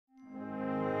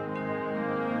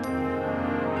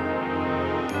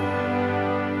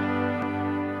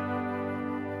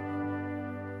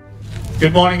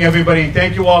Good morning, everybody.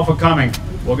 Thank you all for coming.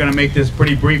 We're going to make this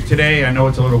pretty brief today. I know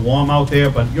it's a little warm out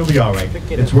there, but you'll be all right.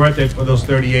 It's worth it for those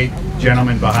 38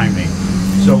 gentlemen behind me.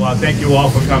 So thank you all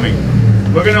for coming.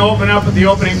 We're going to open up with the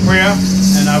opening prayer,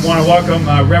 and I want to welcome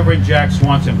Reverend Jack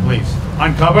Swanson, please.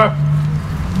 Uncover.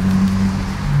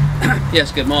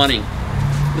 Yes, good morning.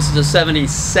 This is the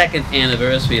 72nd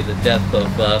anniversary of the death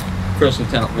of First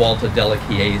Lieutenant Walter Della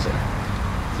Chiesa.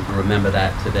 So remember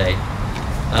that today.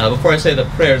 Before I say the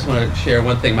prayer, I just want to share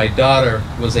one thing. My daughter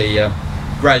was a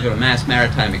graduate of Mass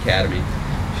Maritime Academy.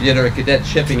 She did her cadet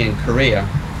shipping in Korea.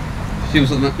 She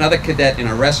was another cadet in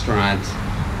a restaurant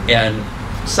and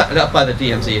up by the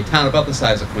DMZ, a town about the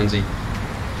size of Quincy.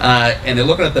 And they're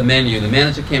looking at the menu. The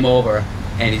manager came over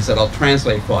and he said, "I'll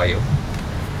translate for you."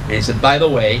 And he said, "By the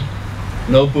way,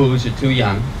 no booze, you're too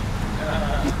young,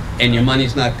 and your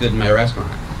money's not good in my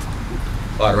restaurant.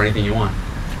 Order anything you want."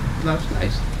 That was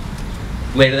nice.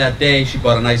 Later that day, she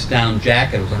bought a nice down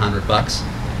jacket. It was $100.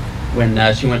 When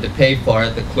she went to pay for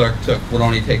it, the clerk would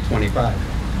only take 25.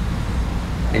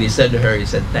 And he said to her, he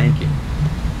said, "Thank you."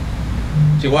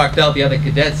 She walked out. The other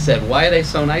cadets said, "Why are they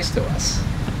so nice to us?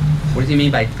 What does he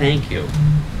mean by thank you?"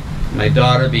 My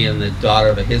daughter, being the daughter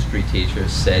of a history teacher,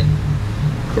 said,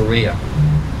 "Korea,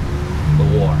 the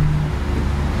war.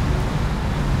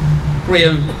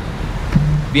 Korea,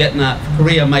 Vietnam,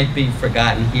 Korea might be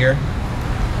forgotten here.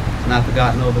 It's not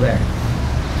forgotten over there.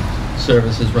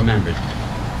 Service is remembered.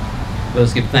 Let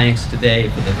us give thanks today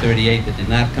for the 38 that did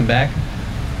not come back.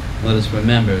 Let us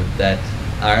remember that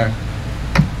our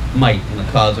might in the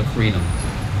cause of freedom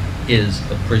is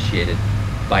appreciated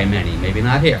by many. Maybe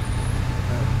not here,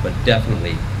 but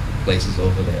definitely places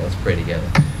over there. Let's pray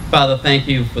together. Father, thank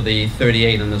you for the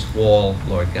 38 on this wall,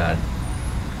 Lord God.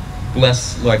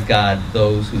 Bless, Lord God,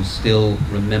 those who still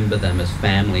remember them as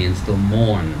family and still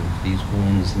mourn these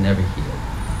wounds never healed.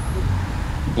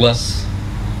 Bless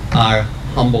our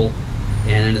humble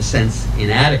and, in a sense,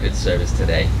 inadequate service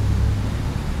today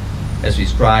as we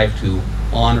strive to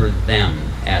honor them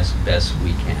as best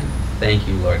we can. Thank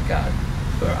you, Lord God,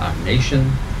 for our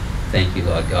nation. Thank you,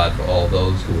 Lord God, for all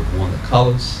those who have worn the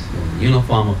colors and the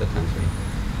uniform of the country.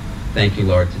 Thank you,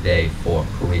 Lord, today for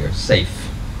Korea, safe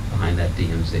behind that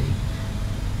DMZ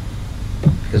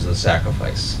because of the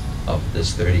sacrifice of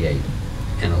this 38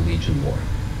 and a Legion war.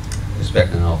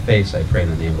 Respect in all faiths, I pray in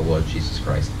the name of the Lord Jesus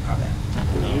Christ. Amen.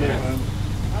 Amen.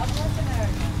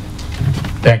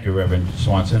 Thank you, Reverend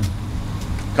Swanson.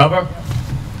 Cover.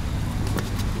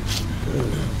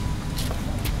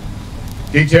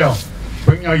 Detail.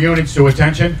 Bring your units to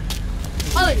attention.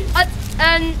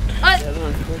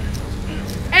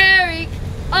 Eric,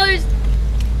 others.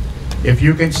 If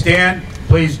you can stand,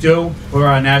 please do for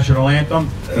our national anthem.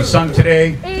 It's sung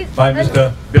today by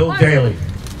Mr. Bill Daly.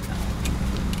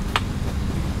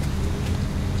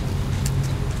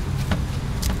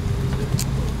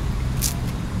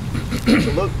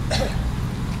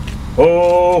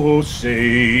 Oh,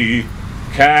 say,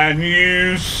 can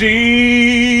you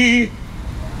see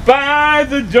by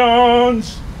the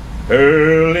dawn's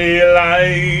early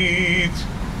light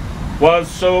what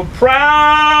so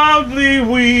proudly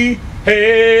we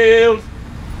hailed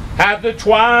at the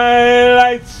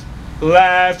twilight's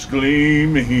last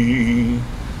gleaming,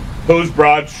 whose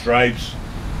broad stripes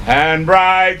and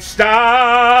bright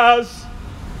stars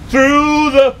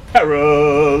through the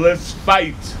perilous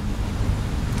fight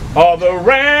all the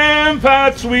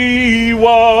ramparts we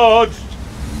watched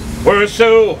were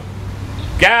so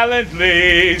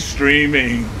gallantly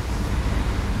streaming,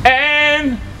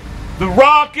 and the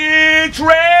rocket's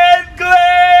red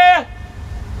glare,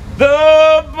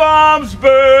 the bombs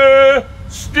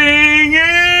bursting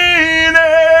in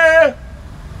air,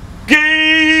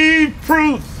 gave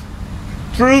proof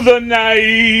through the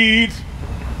night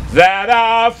that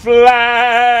our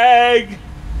flag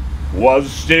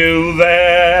was still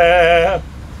there.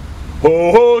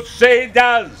 Oh, say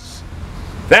does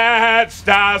that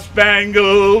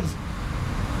star-spangled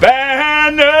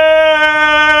banner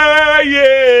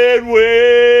yet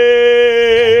wave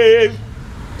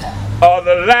of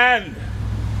the land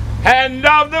and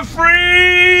of the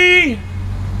free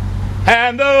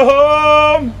and the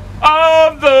home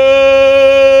of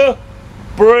the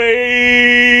brave.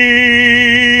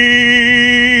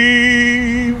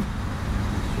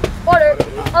 Order.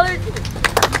 Order.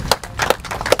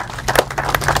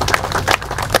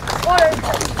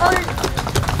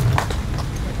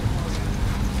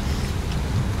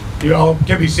 You all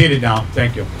can be seated now.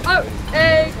 Thank you.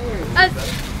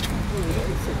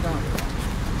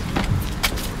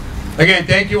 Again,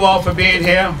 thank you all for being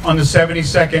here on the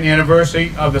 72nd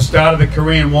anniversary of the start of the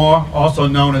Korean War, also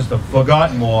known as the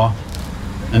Forgotten War,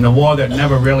 and the war that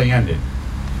never really ended.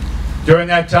 During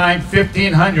that time,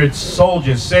 1,500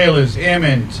 soldiers, sailors,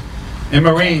 airmen, and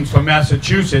Marines from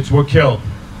Massachusetts were killed,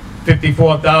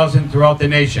 54,000 throughout the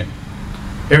nation.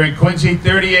 Here in Quincy,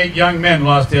 38 young men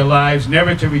lost their lives,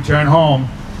 never to return home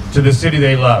to the city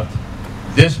they loved.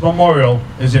 This memorial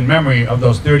is in memory of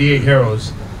those 38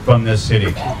 heroes from this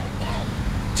city.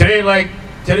 Today,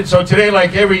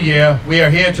 like every year, we are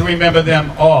here to remember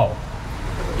them all,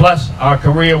 plus our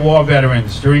Korea War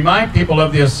veterans, to remind people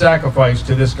of their sacrifice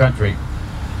to this country.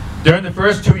 During the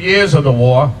first 2 years of the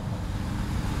war,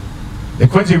 the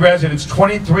Quincy residents,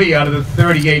 23 out of the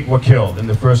 38 were killed in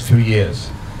the first 2 years.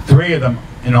 3 of them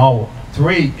in all,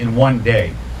 3 in one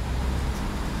day.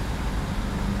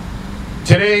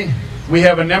 Today, we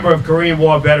have a number of Korean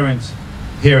War veterans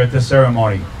here at this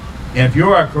ceremony. And if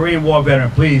you're a Korean War veteran,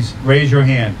 please raise your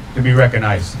hand to be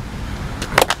recognized.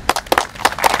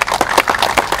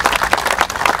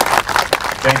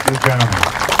 Thank you, gentlemen.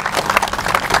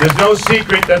 There's no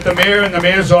secret that the mayor and the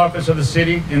mayor's office of the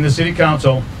city and the city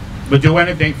council would do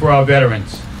anything for our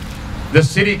veterans. The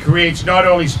city creates not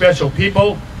only special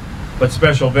people, but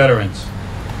special veterans.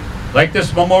 Like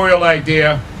this memorial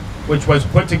idea, which was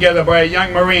put together by a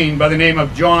young Marine by the name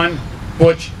of John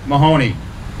Butch Mahoney,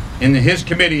 in his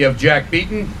committee of Jack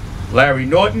Beaton, Larry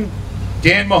Norton,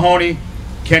 Dan Mahoney,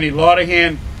 Kenny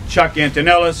Lauderhan, Chuck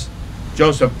Antonellis,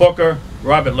 Joseph Booker,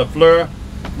 Robert LaFleur,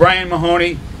 Brian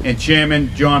Mahoney, and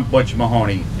Chairman John Butch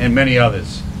Mahoney, and many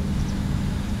others.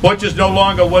 Butch is no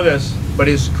longer with us, but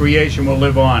his creation will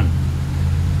live on.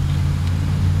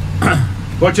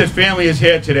 Butch's family is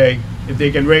here today, if they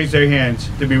can raise their hands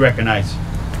to be recognized.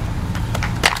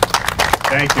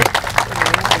 Thank you.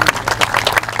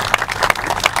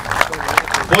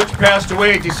 Butch passed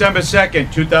away December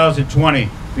 2nd, 2020.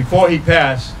 Before he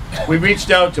passed, we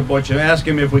reached out to Butch and asked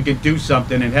him if we could do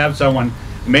something and have someone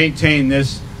maintain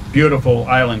this beautiful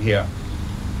island here.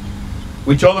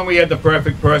 We told him we had the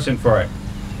perfect person for it,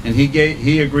 and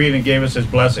he agreed and gave us his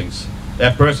blessings.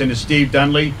 That person is Steve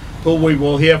Dunley, who we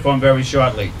will hear from very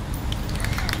shortly.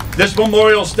 This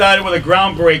memorial started with a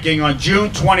groundbreaking on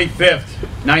June 25th,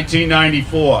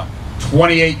 1994,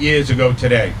 28 years ago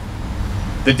today.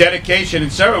 The dedication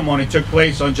and ceremony took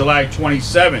place on July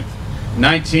 27th,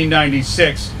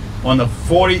 1996, on the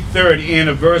 43rd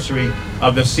anniversary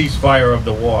of the ceasefire of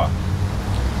the war.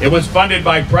 It was funded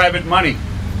by private money,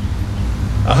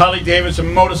 a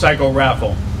Harley-Davidson motorcycle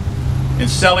raffle, and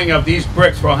selling of these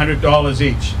bricks for $100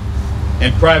 each,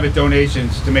 and private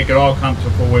donations to make it all come to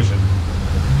fruition.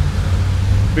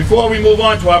 Before we move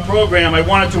on to our program, I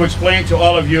wanted to explain to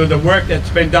all of you the work that's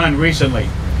been done recently.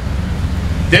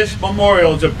 This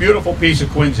memorial is a beautiful piece of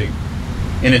Quincy,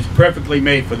 and it's perfectly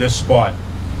made for this spot.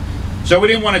 So we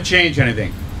didn't want to change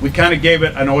anything. We kind of gave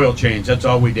it an oil change, that's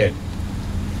all we did.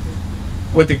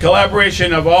 With the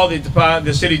collaboration of all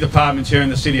the city departments here in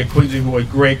the city of Quincy, who were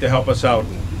great to help us out,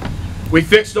 we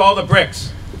fixed all the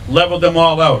bricks, leveled them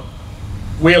all out.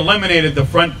 We eliminated the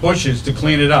front bushes to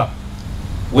clean it up.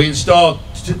 We installed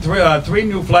three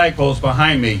new flagpoles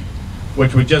behind me,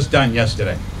 which were just done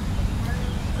yesterday.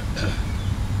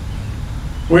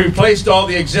 We replaced all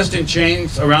the existing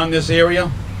chains around this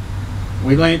area.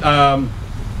 We laid, and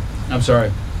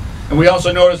we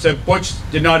also noticed that Butch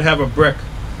did not have a brick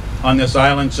on this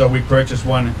island, so we purchased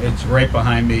one. It's right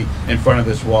behind me in front of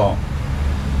this wall.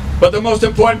 But the most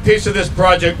important piece of this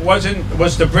project was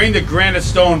to bring the granite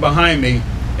stone behind me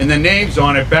and the names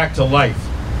on it back to life.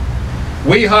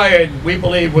 We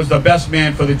believe, was the best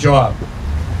man for the job.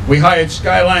 We hired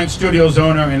Skyline Studios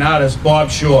owner and artist Bob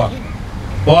Shore.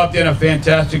 Bob did a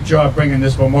fantastic job bringing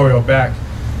this memorial back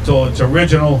to its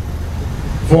original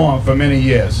form for many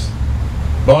years.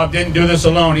 Bob didn't do this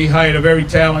alone. He hired a very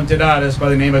talented artist by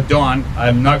the name of Dawn,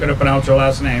 I'm not going to pronounce her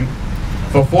last name,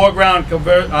 for foreground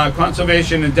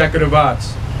conservation and decorative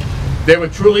arts. They were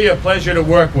truly a pleasure to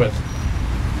work with.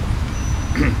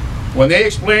 When they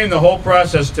explained the whole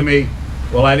process to me,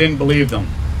 well, I didn't believe them.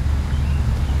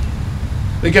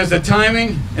 Because the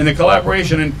timing and the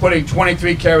collaboration in putting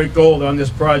 23 karat gold on this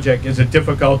project is a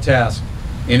difficult task.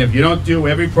 And if you don't do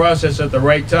every process at the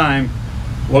right time,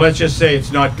 well, let's just say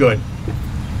it's not good.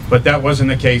 But that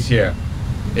wasn't the case here.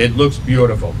 It looks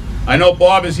beautiful. I know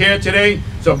Bob is here today,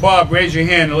 so Bob, raise your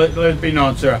hand and let it be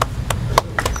known, sir.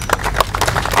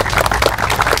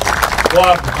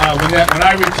 Bob, when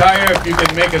I retire, if you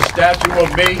can make a statue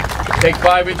of me, take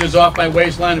 5 inches off my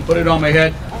waistline and put it on my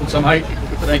head with some height.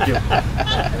 Thank you.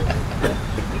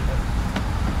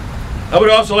 I would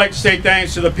also like to say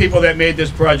thanks to the people that made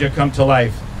this project come to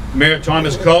life. Mayor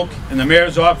Thomas Koch in the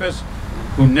mayor's office,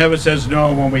 who never says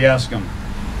no when we ask him.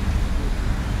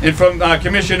 And from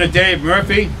Commissioner Dave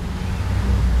Murphy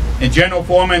and General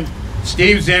Foreman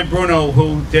Steve Zambruno,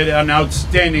 who did an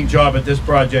outstanding job at this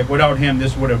project. Without him,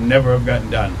 this would have never have gotten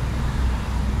done.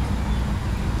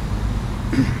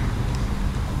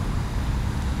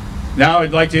 Now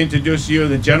I'd like to introduce you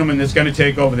the gentleman that's going to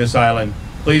take over this island.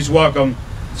 Please welcome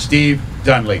Steve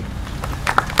Dunley.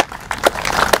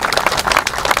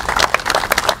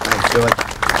 Thanks,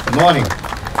 George. Good morning.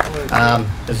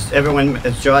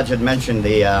 As George had mentioned,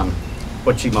 the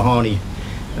Butchie Mahoney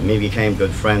and me became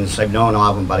good friends. I've known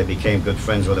of him, but I became good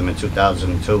friends with him in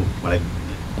 2002 when I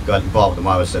got involved with the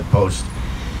Morrisett Post.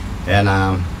 And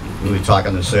we were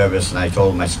talking in service, and I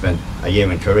told him I spent a year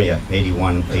in Korea,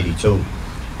 81, 82.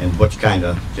 And Butch kind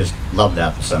of just loved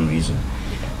that for some reason.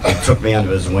 He took me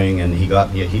under his wing, and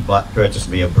purchased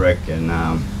me a brick. And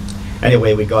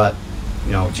anyway, we got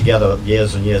together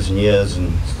years and years and years.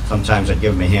 And sometimes I'd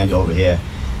give him a hand over here,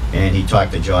 and he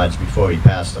talked to George before he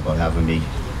passed about having me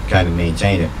kind of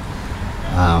maintain it.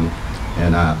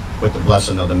 With the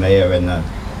blessing of the mayor and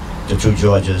the two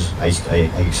Georges, I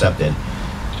accepted.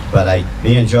 But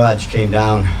me and George came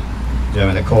down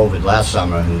during the COVID last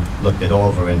summer and looked it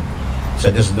over and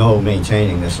said, there's no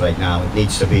maintaining this right now. It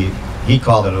needs to be, he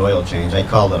called it an oil change. I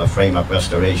called it a frame-up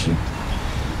restoration.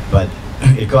 But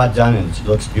it got done and it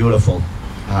looks beautiful.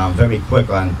 Very quick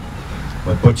on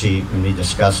what Butchie and me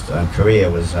discussed on Korea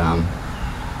was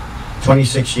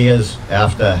 26 years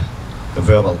after the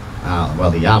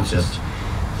the armistice,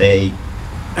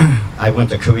 I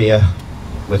went to Korea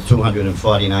with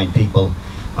 249 people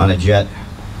on a jet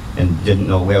and didn't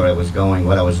know where I was going,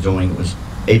 what I was doing. It was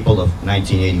April of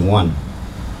 1981.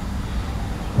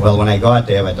 Well, when I got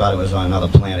there, I thought it was on another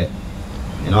planet.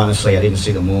 And honestly, I didn't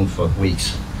see the moon for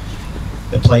weeks.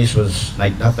 The place was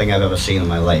like nothing I've ever seen in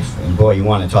my life. And boy, you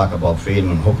want to talk about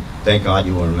freedom, and thank God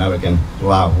you were an American.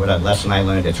 Wow, what a lesson I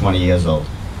learned at 20 years old.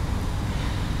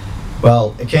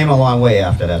 Well, it came a long way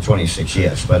after that 26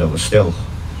 years, but it was still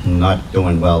not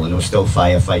doing well, and there was still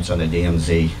firefights on the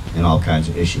DMZ and all kinds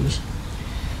of issues.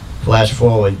 Flash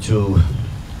forward to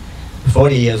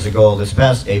 40 years ago, this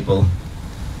past April,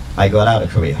 I got out of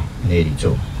Korea in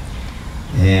 '82.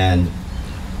 And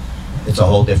it's a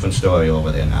whole different story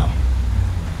over there now.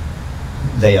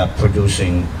 They are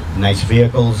producing nice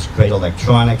vehicles, great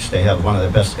electronics. They have one of the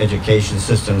best education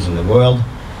systems in the world.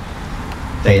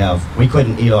 We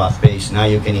couldn't eat off base. Now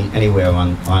you can eat anywhere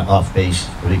on off base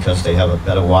because they have a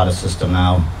better water system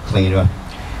now, cleaner.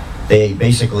 They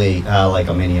basically are like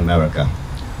a mini America.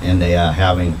 And they are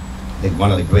having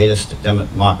one of the greatest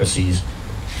democracies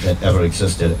that ever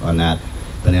existed on that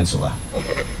peninsula.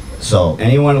 So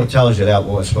anyone who tells you that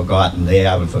was forgotten, they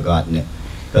haven't forgotten it.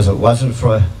 Because it wasn't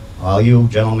for all you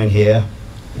gentlemen here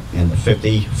and the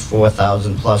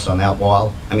 54,000 plus on that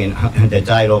wall, that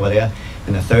died over there,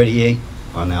 and the 38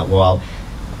 on that wall,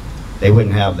 they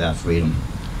wouldn't have that freedom.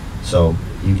 So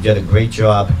you did a great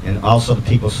job, and also the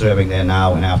people serving there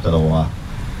now and after the war.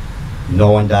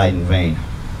 No one died in vain,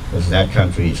 because that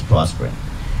country is prospering.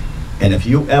 And if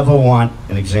you ever want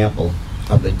an example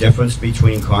of the difference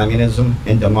between communism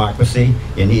and democracy,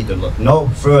 you need to look no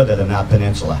further than that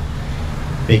peninsula.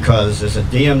 Because there's a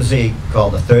DMZ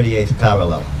called the 38th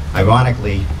parallel.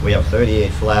 Ironically, we have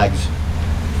 38 flags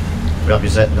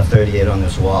representing the 38 on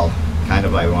this wall. Kind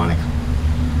of ironic.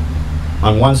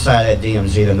 On one side of the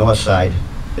DMZ, the north side,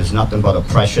 is nothing but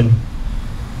oppression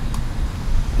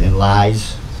and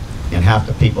lies, and half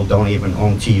the people don't even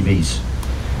own TVs.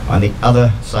 On the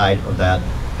other side of that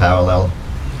parallel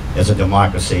is a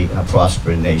democracy and a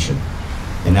prospering nation.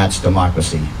 And that's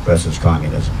democracy versus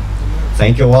communism.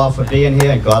 Thank you all for being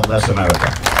here, and God bless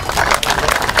America.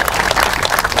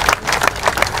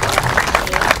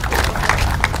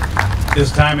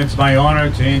 This time it's my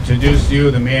honor to introduce to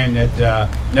you the man that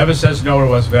never says no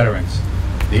to us veterans,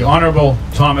 the Honorable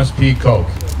Thomas P. Koch.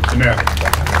 America.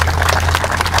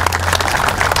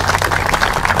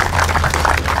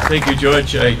 Thank you,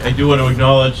 George. I do want to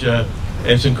acknowledge I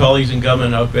have some colleagues in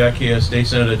government out back here, State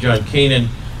Senator John Keenan,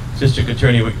 District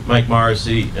Attorney Mike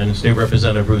Morrissey, and State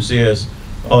Representative Bruce Ayers,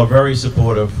 all very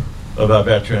supportive of our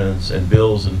veterans and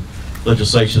bills and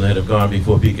legislation that have gone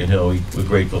before Beacon Hill. We're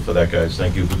grateful for that, guys.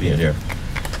 Thank you for being here.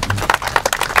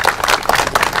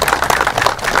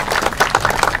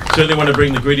 Certainly want to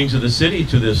bring the greetings of the city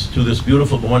to this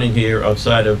beautiful morning here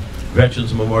outside of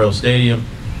Veterans Memorial Stadium,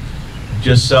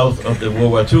 just south of the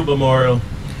World War II Memorial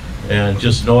and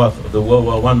just north of the World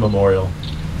War I Memorial.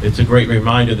 It's a great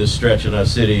reminder, this stretch in our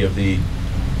city, of the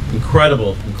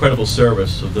incredible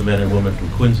service of the men and women from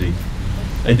Quincy.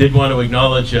 I did want to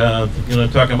acknowledge,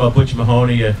 talking about Butch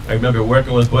Mahoney, I remember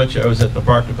working with Butch. I was at the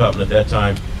park department at that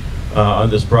time on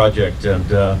this project, and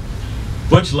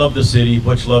Butch loved the city.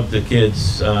 Butch loved the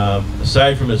kids.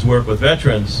 Aside from his work with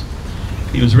veterans,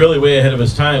 He was really way ahead of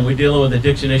his time. We're dealing with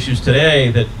addiction issues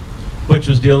today that Butch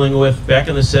was dealing with back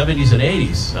in the 70s and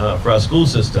 80s for our school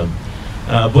system.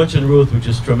 Butch and Ruth were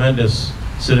just tremendous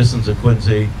citizens of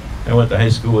Quincy. I went to high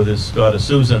school with his daughter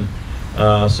Susan,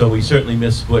 so we certainly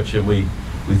miss Butch, and we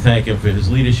thank him for his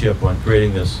leadership on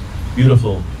creating this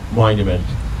beautiful monument,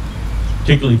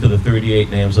 particularly for the 38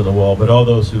 names on the wall, but all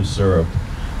those who served.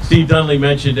 Steve Dunley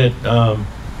mentioned it.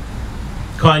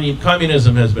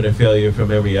 Communism has been a failure from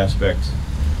every aspect.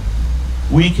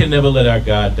 We can never let our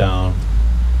guard down.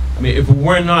 I mean, if it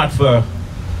were not for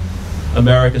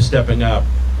America stepping up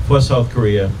for South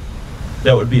Korea,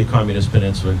 that would be a communist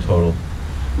peninsula in total.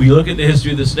 We look at the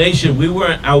history of this nation, we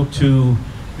weren't out to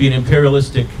be an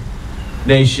imperialistic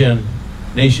nation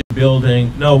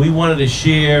building. No, we wanted to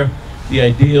share the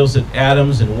ideals that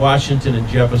Adams and Washington and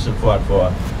Jefferson fought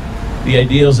for. The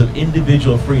ideals of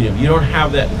individual freedom. You don't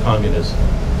have that in communism.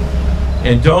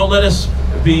 And don't let us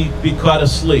be caught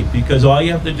asleep, because all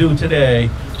you have to do today,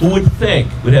 who would think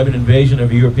would have an invasion of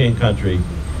a European country?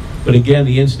 But again,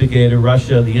 the instigator,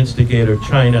 Russia, the instigator,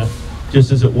 China,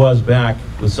 just as it was back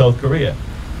with South Korea.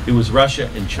 It was Russia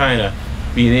and China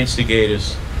being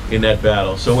instigators in that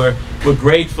battle. So we're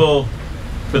grateful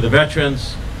for the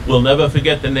veterans. We'll never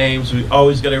forget the names. We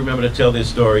always got to remember to tell their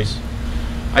stories.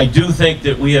 I do think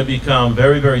that we have become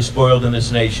very, very spoiled in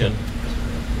this nation,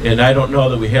 and I don't know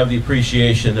that we have the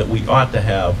appreciation that we ought to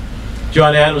have.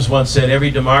 John Adams once said,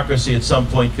 every democracy at some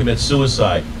point commits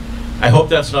suicide. I hope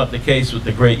that's not the case with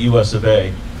the great US of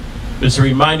A. But it's a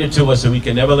reminder to us that we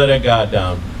can never let our guard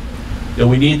down, that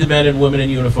we need the men and women in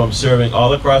uniform serving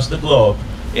all across the globe,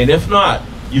 and if not,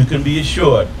 you can be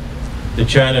assured that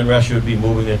China and Russia would be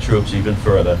moving their troops even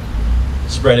further,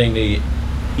 spreading the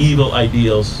evil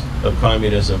ideals of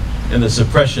communism and the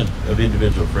suppression of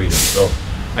individual freedom. So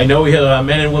I know we have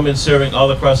men and women serving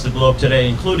all across the globe today,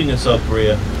 including in South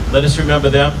Korea. Let us remember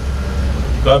them.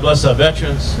 God bless our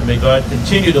veterans, and may God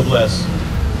continue to bless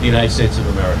the United States of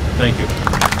America. Thank you.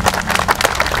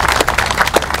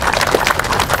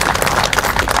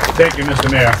 Thank you,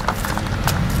 Mr. Mayor.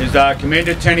 Is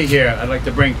Commander Tenney here? I'd like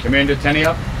to bring Commander Tenney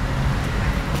up.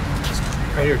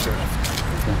 Right here, sir.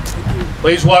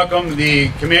 Please welcome the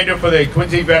Commander for the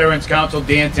Quincy Veterans Council,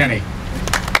 Dan Tenney.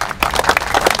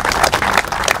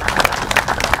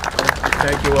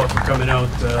 Thank you all for coming out.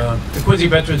 The Quincy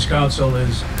Veterans Council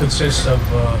consists of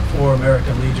 4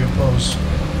 American Legion posts,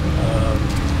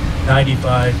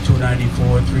 95,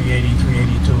 294, 380,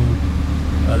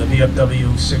 382, the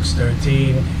VFW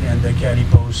 613, and the caddy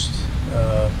post,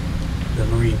 the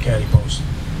Marine caddy post.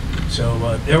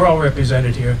 So they're all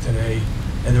represented here today,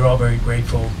 and they're all very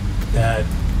grateful that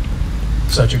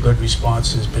such a good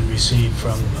response has been received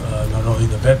from not only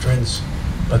the veterans,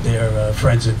 but their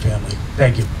friends and family.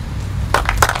 Thank you.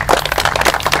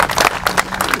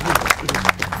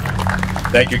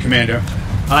 Thank you, Commander.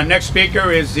 Our next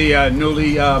speaker is the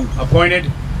newly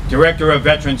appointed Director of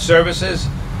Veteran Services.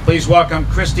 Please welcome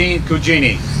Christine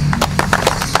Cugini.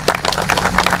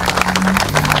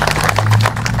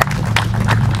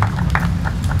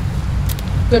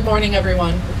 Good morning,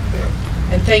 everyone,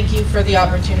 and thank you for the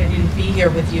opportunity to be here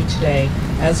with you today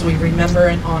as we remember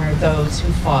and honor those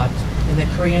who fought in the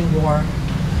Korean War,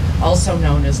 also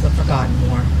known as the Forgotten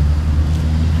War.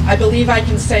 I believe I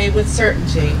can say with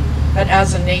certainty that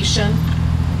as a nation,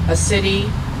 a city,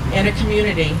 and a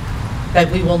community,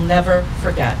 that we will never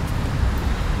forget.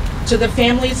 To the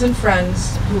families and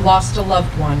friends who lost a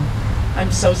loved one,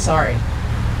 I'm so sorry.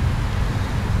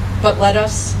 But let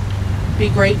us be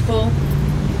grateful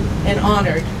and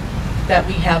honored that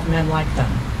we have men like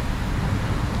them.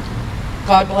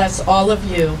 God bless all of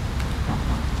you.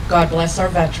 God bless our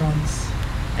veterans,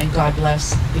 and God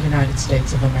bless the United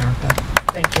States of America.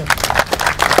 Thank you.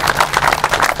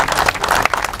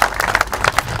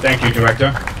 Thank you,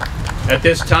 Director. At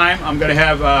this time, I'm going to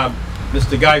have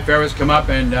Mr. Guy Ferris come up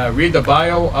and read the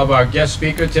bio of our guest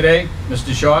speaker today,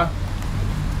 Mr. Shaw.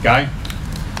 Guy?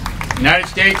 United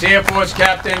States Air Force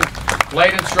Captain,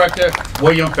 Flight Instructor,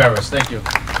 William Ferris. Thank you.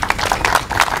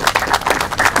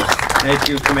 Thank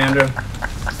you, Commander.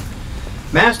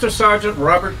 Master Sergeant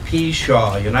Robert P.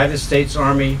 Shaw, United States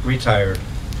Army, retired.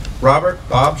 Robert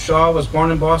Bob Shaw was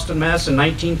born in Boston, Mass. in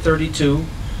 1932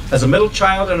 as a middle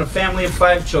child in a family of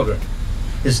 5 children.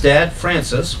 His dad,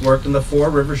 Francis, worked in the Fore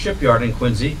River Shipyard in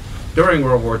Quincy during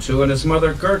World War II, and his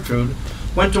mother, Gertrude,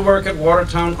 went to work at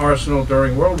Watertown Arsenal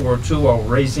during World War II while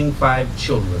raising 5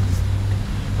 children.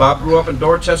 Bob grew up in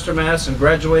Dorchester, Mass. and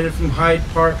graduated from Hyde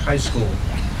Park High School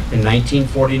in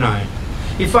 1949.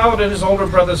 He followed in his older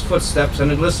brother's footsteps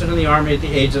and enlisted in the Army at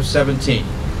the age of 17.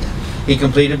 He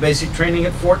completed basic training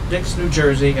at Fort Dix, New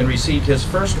Jersey, and received his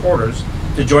first orders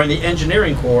to join the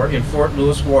Engineering Corps in Fort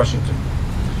Lewis, Washington.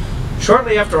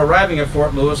 Shortly after arriving at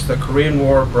Fort Lewis, the Korean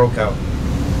War broke out.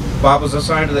 Bob was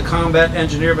assigned to the Combat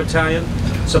Engineer Battalion,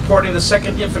 supporting the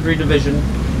 2nd Infantry Division,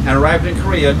 and arrived in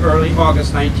Korea in early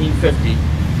August 1950,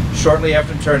 shortly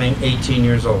after turning 18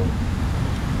 years old.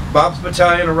 Bob's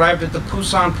battalion arrived at the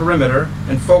Pusan perimeter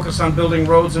and focused on building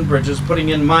roads and bridges, putting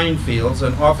in minefields,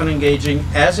 and often engaging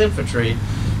as infantry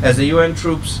as the UN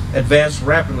troops advanced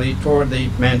rapidly toward the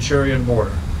Manchurian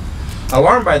border.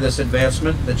 Alarmed by this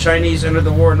advancement, the Chinese entered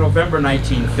the war in November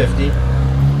 1950.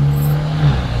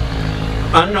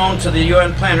 Unknown to the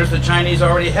UN planners, the Chinese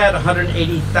already had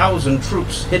 180,000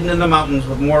 troops hidden in the mountains,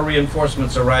 with more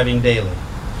reinforcements arriving daily.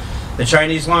 The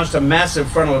Chinese launched a massive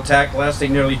frontal attack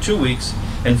lasting nearly 2 weeks,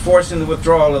 enforcing the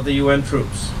withdrawal of the UN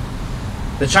troops.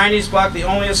 The Chinese blocked the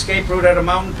only escape route at a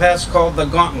mountain pass called the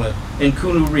Gauntlet in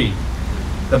Kunuri.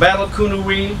 The Battle of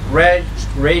Kunuri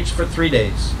raged for 3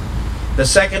 days. The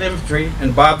 2nd Infantry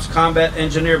and Bob's Combat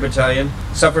Engineer Battalion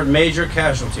suffered major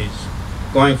casualties,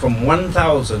 going from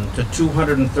 1,000 to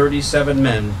 237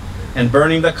 men and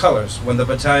burning the colors when the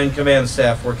battalion command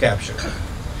staff were captured.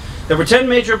 There were 10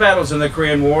 major battles in the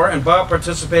Korean War, and Bob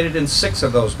participated in 6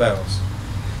 of those battles.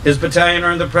 His battalion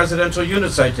earned the Presidential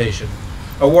Unit Citation,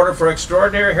 awarded for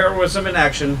extraordinary heroism in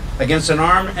action against an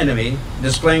armed enemy,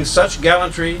 displaying such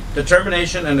gallantry,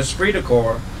 determination, and esprit de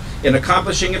corps in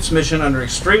accomplishing its mission under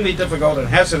extremely difficult and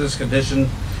hazardous conditions,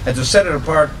 and to set it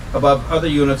apart above other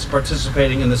units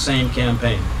participating in the same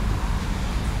campaign.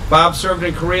 Bob served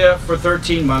in Korea for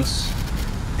 13 months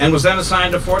and was then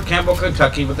assigned to Fort Campbell,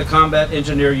 Kentucky with the Combat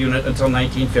Engineer Unit until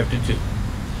 1952.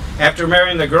 After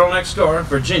marrying the girl next door,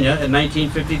 Virginia, in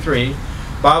 1953,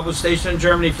 Bob was stationed in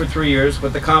Germany for 3 years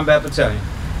with the Combat Battalion.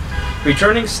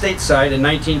 Returning stateside in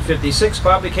 1956,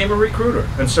 Bob became a recruiter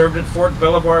and served at Fort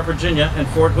Belvoir, Virginia, and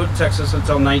Fort Hood, Texas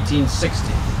until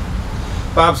 1960.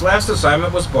 Bob's last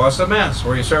assignment was Boston, Mass.,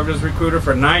 where he served as recruiter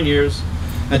for 9 years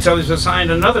until he was assigned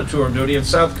another tour of duty in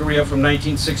South Korea from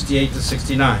 1968 to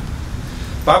 69.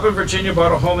 Bob and Virginia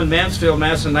bought a home in Mansfield,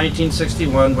 Mass. in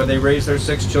 1961, where they raised their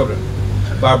 6 children.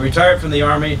 Bob retired from the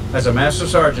Army as a Master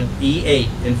Sergeant, E8,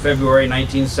 in February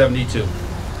 1972.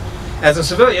 As a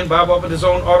civilian, Bob opened his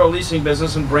own auto leasing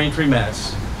business in Braintree,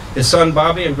 Mass. His son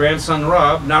Bobby and grandson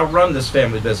Rob now run this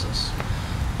family business.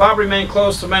 Bob remained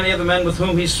close to many of the men with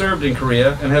whom he served in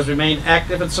Korea and has remained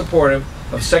active and supportive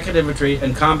of 2nd Infantry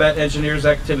and Combat Engineers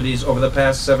activities over the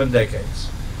past 7 decades.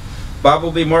 Bob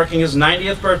will be marking his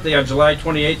 90th birthday on July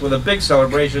 28th with a big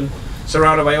celebration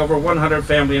surrounded by over 100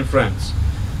 family and friends.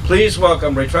 Please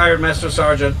welcome retired Master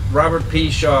Sergeant Robert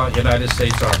P. Shaw, United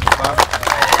States Army. Bob?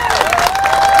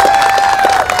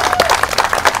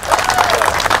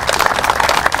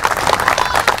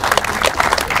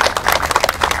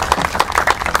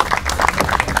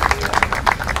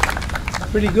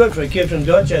 Pretty good for a kid from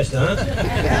Dorchester, huh?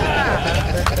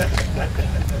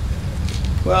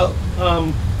 Well,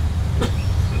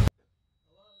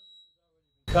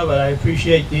 covered. I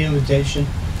appreciate the invitation.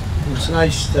 It's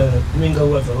nice to mingle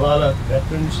with a lot of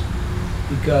veterans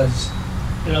because,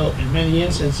 you know, in many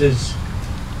instances,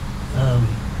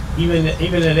 even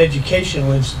in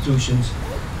educational institutions,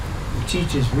 the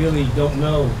teachers really don't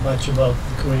know much about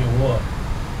the Korean War.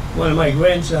 One of my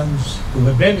grandsons, who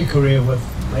had been to Korea with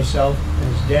myself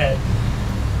and his dad,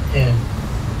 and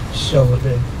so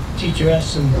the teacher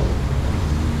asked him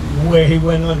where he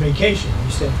went on vacation.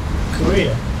 He said,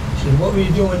 Korea. She said, what were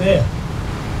you doing there?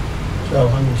 So,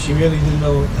 I mean, she really didn't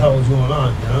know what the hell was going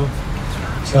on, you know?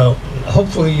 So,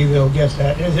 hopefully you'll get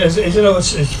that. As you know,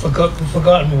 it's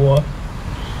forgotten war.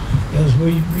 It was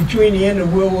between the end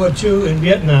of World War II and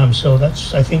Vietnam, so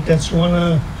I think that's one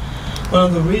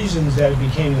of the reasons that it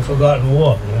became the forgotten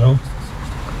war, you know?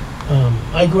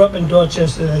 I grew up in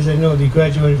Dorchester, as I know, they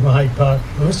graduated from Hyde Park.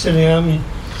 I enlisted in the Army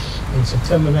in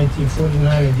September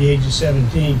 1949 at the age of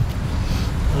 17.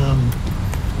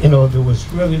 You know, there was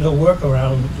really no work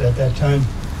around at that time.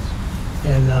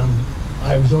 And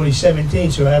I was only 17,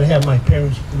 so I had to have my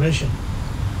parents' permission.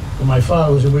 But my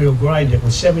father was a real grinder. It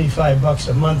was $75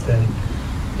 a month,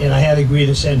 and I had to agree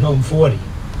to send home 40.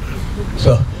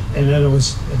 So, and then it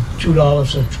was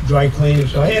 $2 for dry cleaning.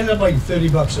 So I ended up like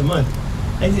 $30 a month.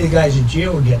 I think the guys in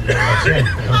jail were getting that then,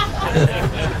 you know?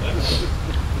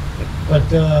 But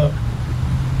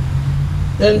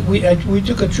then we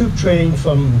took a troop train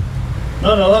from,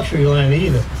 not a luxury line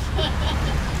either.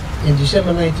 In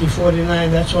December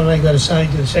 1949, that's when I got assigned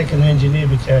to the 2nd Engineer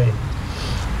Battalion.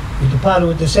 We departed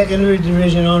with the 2nd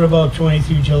Division on about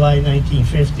 23 July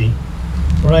 1950.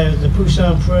 Arrived at the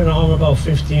Pusan perimeter on about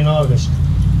 15 August.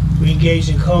 We engaged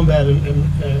in combat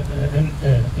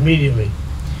immediately.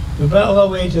 We battled our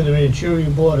way to the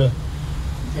Manchurian border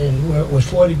and where it was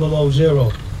 40 below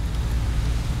zero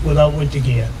without winter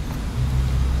gear.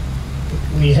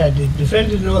 We had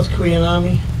defended the North Korean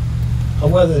army.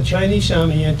 However, the Chinese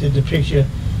army entered the picture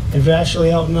and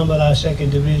vastly outnumbered our 2nd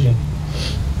Division.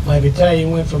 My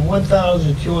battalion went from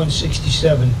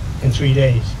 1,267 in 3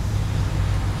 days.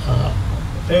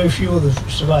 Very few of them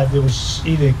survived. They was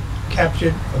either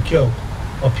captured or killed,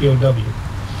 or POW.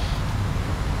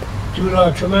 Due to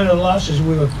our tremendous losses,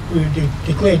 we were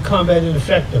declared combat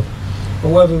ineffective.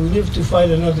 However, we lived to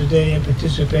fight another day and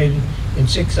participated in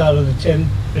 6 out of the 10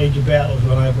 major battles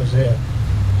when I was there.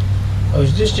 I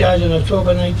was discharged in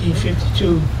October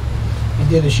 1952 and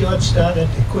did a short start at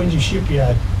the Quincy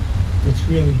shipyard, which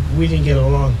really, we didn't get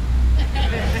along.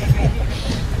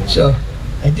 So,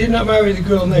 I did not marry the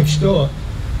girl next door.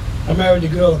 I married the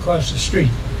girl across the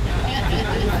street.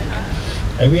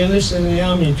 I re-enlisted in the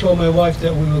army and told my wife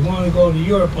that we were going to go to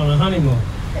Europe on a honeymoon,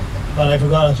 but I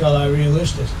forgot to tell her I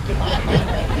re-enlisted.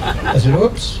 I said,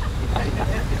 oops.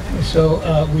 So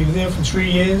we were there for 3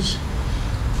 years.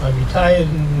 I retired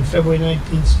in February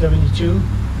 1972.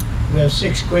 We have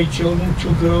 6 great children,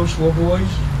 2 girls, 4 boys.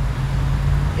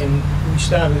 And we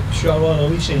started short auto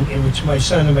leasing, in which my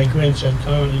son and my grandson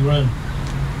currently run.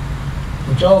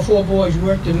 Which all 4 boys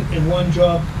worked in one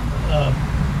job.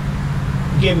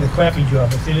 We gave them the crappy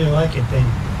job. If they didn't like it, they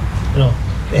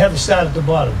had to start at the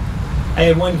bottom. I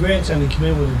had one grandson that came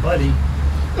in with his buddy.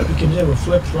 He comes in with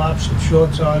flip-flops and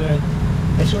shorts on it.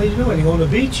 I said, what are you doing? You going to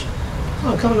the beach?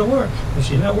 Oh, I'm coming to work. I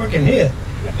said, you're not working here.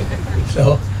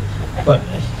 So, but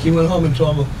he went home and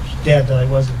told his dad that I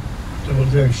wasn't. It was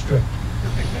very strict.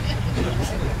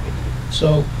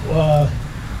 So,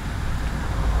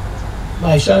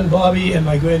 my son Bobby and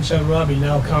my grandson Robbie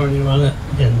now currently run it,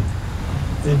 and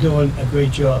they're doing a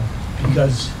great job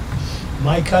because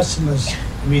my customers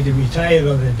are either retired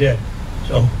or they're dead.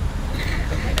 So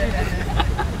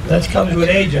that comes with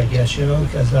age, I guess,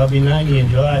 because I'll be 90 in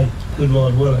July, good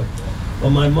Lord willing.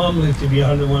 Well, my mom lived to be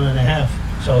 101 and a half,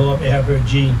 so I hope I have her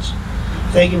genes.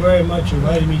 Thank you very much for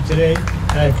inviting me today,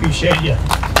 and I appreciate you.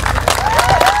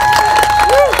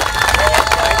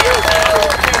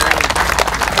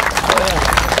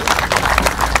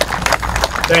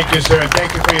 Thank you, sir, and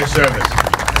thank you for your service.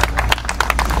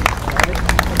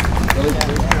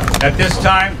 At this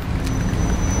time,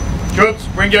 troops,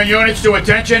 bring your units to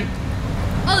attention.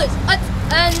 Others,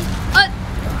 and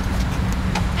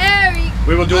Eric.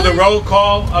 We will do the roll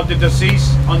call of the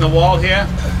deceased on the wall here.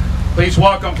 Please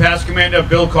welcome Past Commander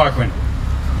Bill Cochran.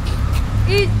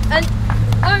 And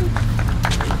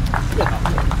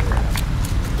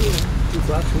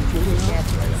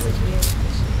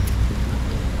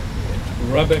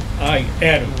Robert I.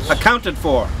 Adams. Accounted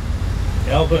for.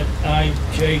 Albert I.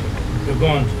 J.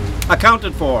 Gagond.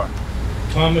 Accounted for.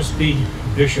 Thomas B.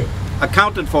 Bishop.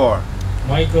 Accounted for.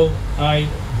 Michael I.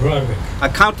 Broderick.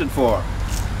 Accounted for.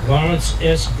 Lawrence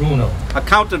S. Bruno.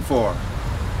 Accounted for.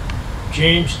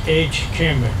 James H.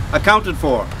 Cameron. Accounted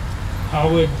for.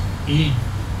 Howard E.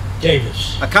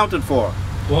 Davis. Accounted for.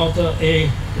 Walter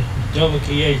A.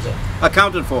 Delachiesa.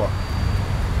 Accounted for.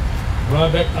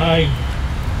 Robert I.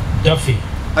 Duffy.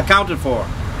 Accounted for.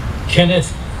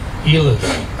 Kenneth Ehlers.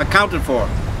 Accounted for.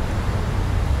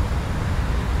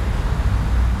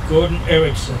 Gordon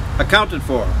Erickson. Accounted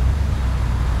for.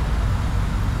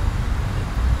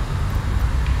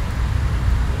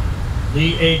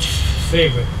 Lee H.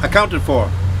 Favorite. Accounted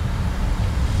for.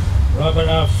 Robert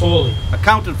R. Foley.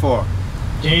 Accounted for.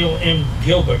 Daniel M.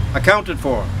 Gilbert. Accounted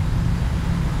for.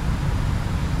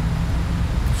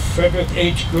 Frederick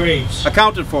H. Graves.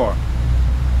 Accounted for.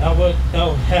 Albert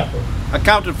L. Happer.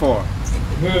 Accounted for.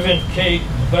 Mervyn K.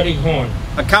 Buddy Horn.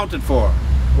 Accounted for.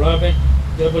 Robert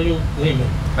W. Lehman.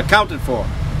 Accounted for.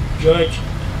 George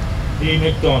B.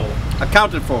 McDonald.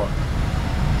 Accounted for.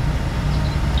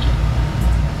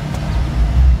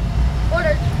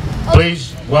 order.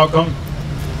 Please welcome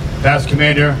Past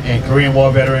Commander and Korean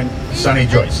War veteran Sonny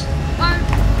Joyce.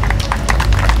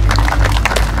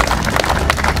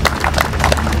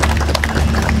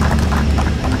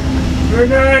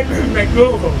 Bernard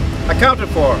McDougal. Accounted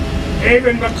for.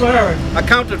 David McLaren.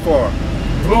 Accounted for.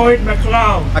 Lloyd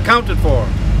McLeod. Accounted for.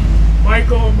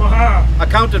 Michael Mahar.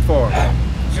 Accounted for.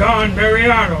 John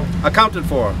Mariano. Accounted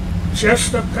for.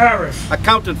 Chester Paris.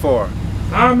 Accounted for.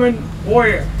 Armand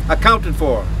Boyer. Accounted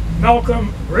for.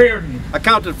 Malcolm Reardon.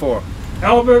 Accounted for.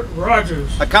 Albert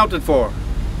Rogers. Accounted for.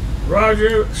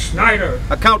 Roger Snyder.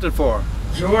 Accounted for.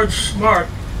 George Smart.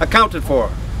 Accounted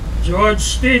for. George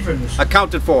Stevens.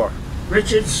 Accounted for.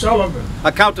 Richard Sullivan.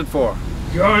 Accounted for.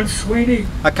 John Sweeney.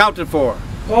 Accounted for.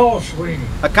 Paul Sweeney.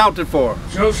 Accounted for.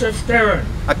 Joseph Theron.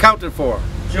 Accounted for.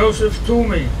 Joseph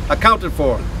Toomey. Accounted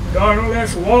for. Donald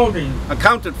S. Walding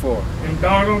Accounted for. and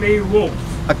Donald E.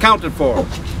 Wolf. Accounted for.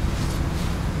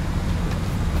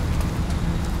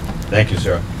 Thank you,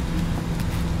 sir.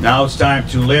 Now it's time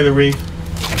to lay the wreath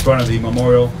in front of the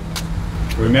memorial,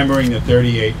 remembering the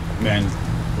 38 men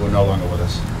who are no longer with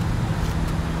us.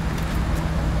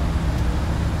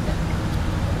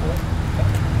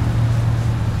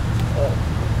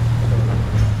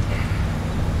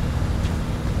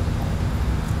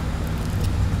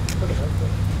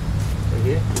 Right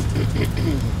here?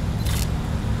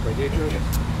 Right here, George?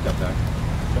 Step back.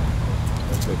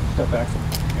 That's good. Step back.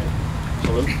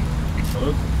 Salute.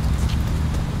 Salute.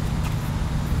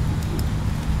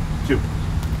 Two.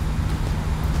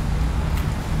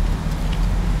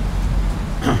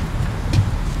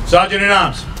 Sergeant at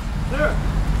Arms. Sir.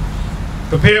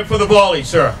 Prepare for the volley,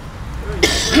 sir.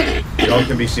 You all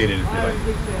can be seated if you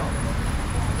like.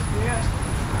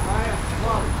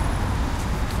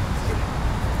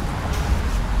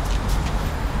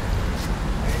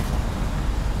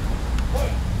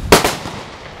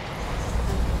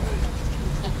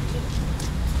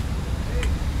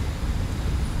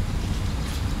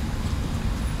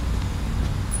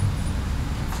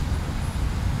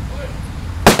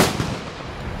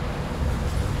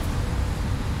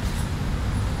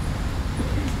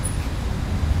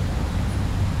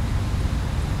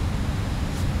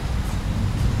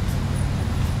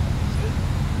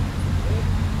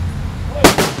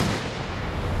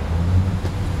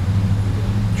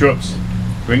 Troops,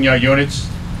 bring your units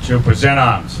to present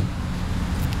arms.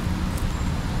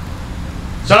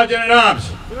 Sergeant at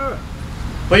Arms, Sir.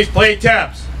 please play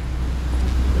taps.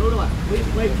 Please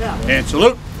play tap. And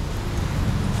salute.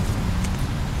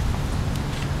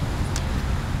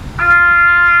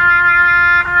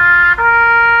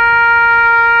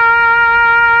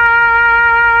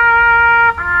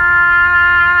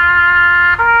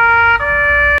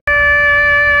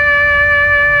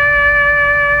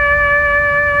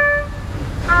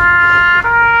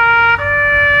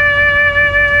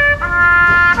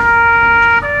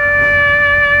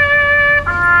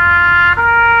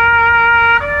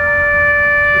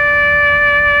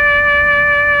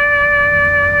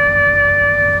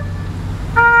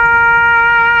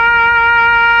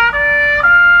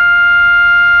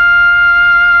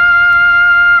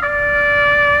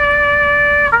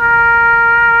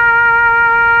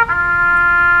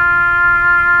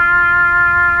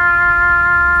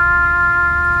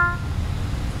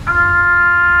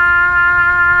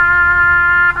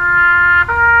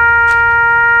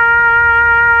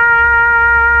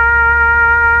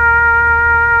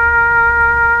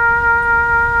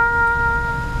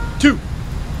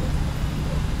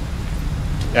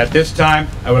 At this time,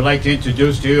 I would like to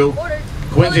introduce to you Order.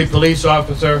 Quincy Order. Police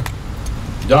Officer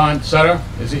Don Sutter.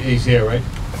 He's here, right?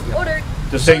 Order.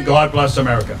 To sing God Bless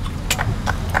America.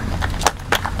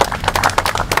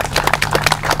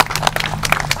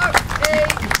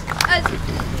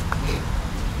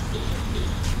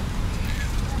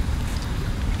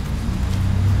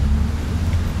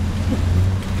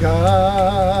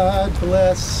 God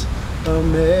bless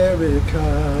America,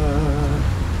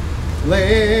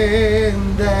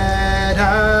 land that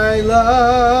I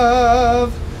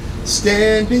love.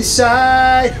 Stand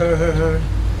beside her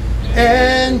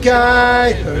and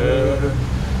guide her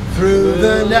through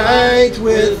the night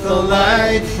with the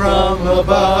light from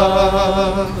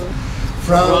above.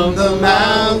 From the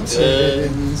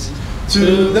mountains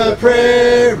to the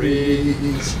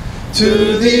prairies,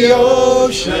 to the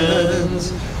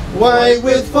oceans, white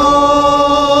with foam.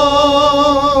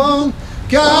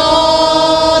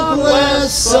 God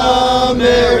bless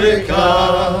America,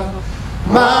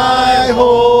 my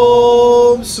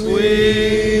home,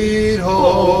 sweet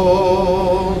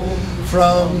home.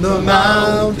 From the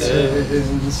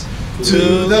mountains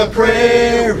to the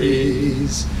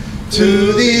prairies,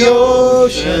 to the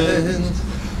oceans,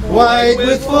 white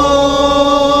with foam.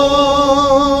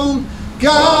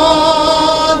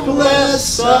 God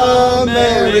bless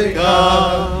America,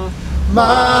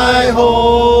 my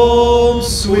home,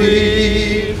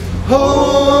 sweet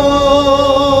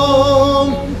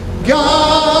home.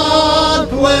 God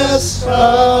bless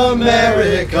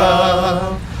America,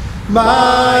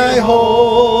 my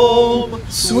home,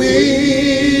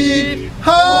 sweet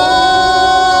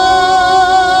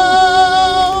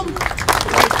home.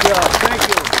 Great job. Thank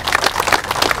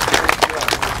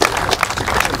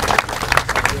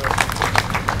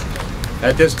you.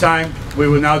 At this time, we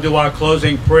will now do our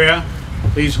closing prayer.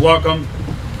 Please welcome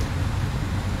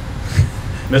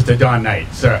Mr. Don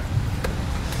Knight, sir.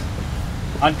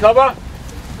 Uncover.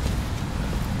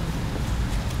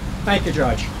 Thank you,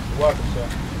 George. You're welcome, sir.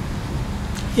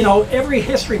 You know, every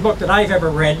history book that I've ever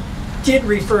read did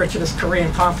refer to this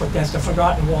Korean conflict as the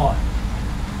forgotten war.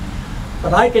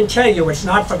 But I can tell you it's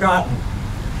not forgotten.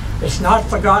 It's not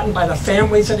forgotten by the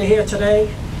families that are here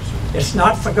today. It's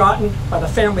not forgotten by the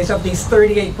families of these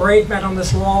 38 brave men on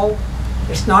this wall.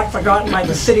 It's not forgotten by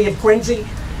the city of Quincy.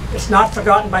 It's not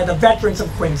forgotten by the veterans of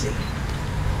Quincy.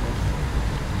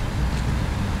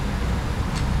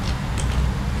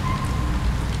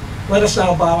 Let us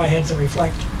now bow our heads and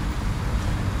reflect.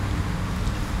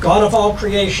 God of all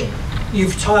creation,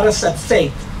 you've taught us that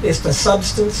faith is the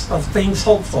substance of things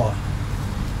hoped for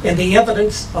and the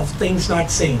evidence of things not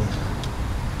seen.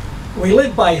 We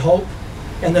live by hope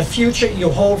and the future you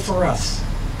hold for us.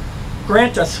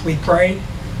 Grant us, we pray,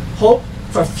 hope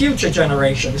for future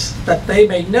generations that they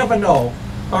may never know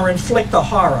or inflict the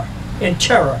horror and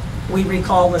terror we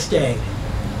recall this day.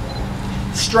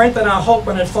 Strengthen our hope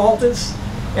when it falters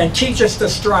and teach us to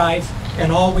strive in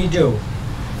all we do,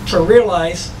 to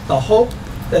realize the hope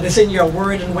that is in your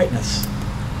word and witness.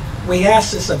 We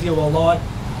ask this of you, O Lord.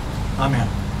 Amen.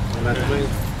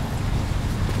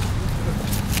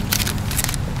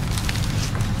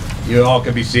 You all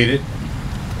can be seated.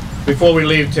 Before we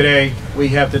leave today, we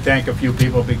have to thank a few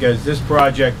people because this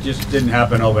project just didn't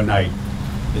happen overnight.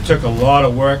 It took a lot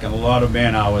of work and a lot of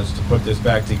man hours to put this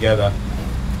back together.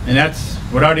 And that's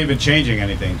without even changing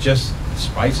anything, just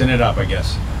spicing it up, I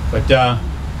guess. But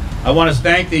I want to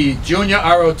thank the Junior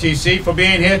ROTC for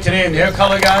being here today and their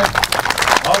color guys,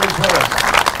 always with us.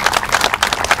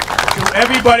 To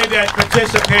everybody that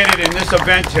participated in this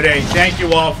event today, thank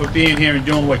you all for being here and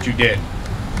doing what you did.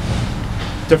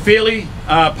 To Feely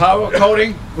Power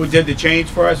Coating, who did the change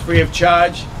for us free of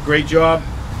charge, great job.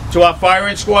 To our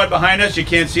firing squad behind us, you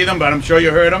can't see them, but I'm sure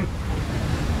you heard them.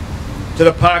 To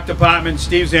the park department,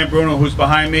 Steve Zambruno, who's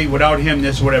behind me. Without him,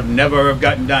 this would have never have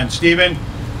gotten done. Steven,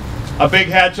 a big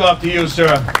hats off to you, sir.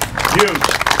 Huge.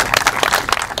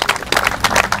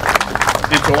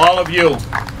 And to all of you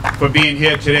for being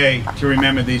here today to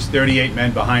remember these 38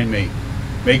 men behind me.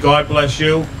 May God bless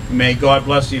you. May God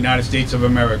bless the United States of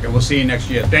America. We'll see you next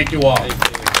year. Thank you all.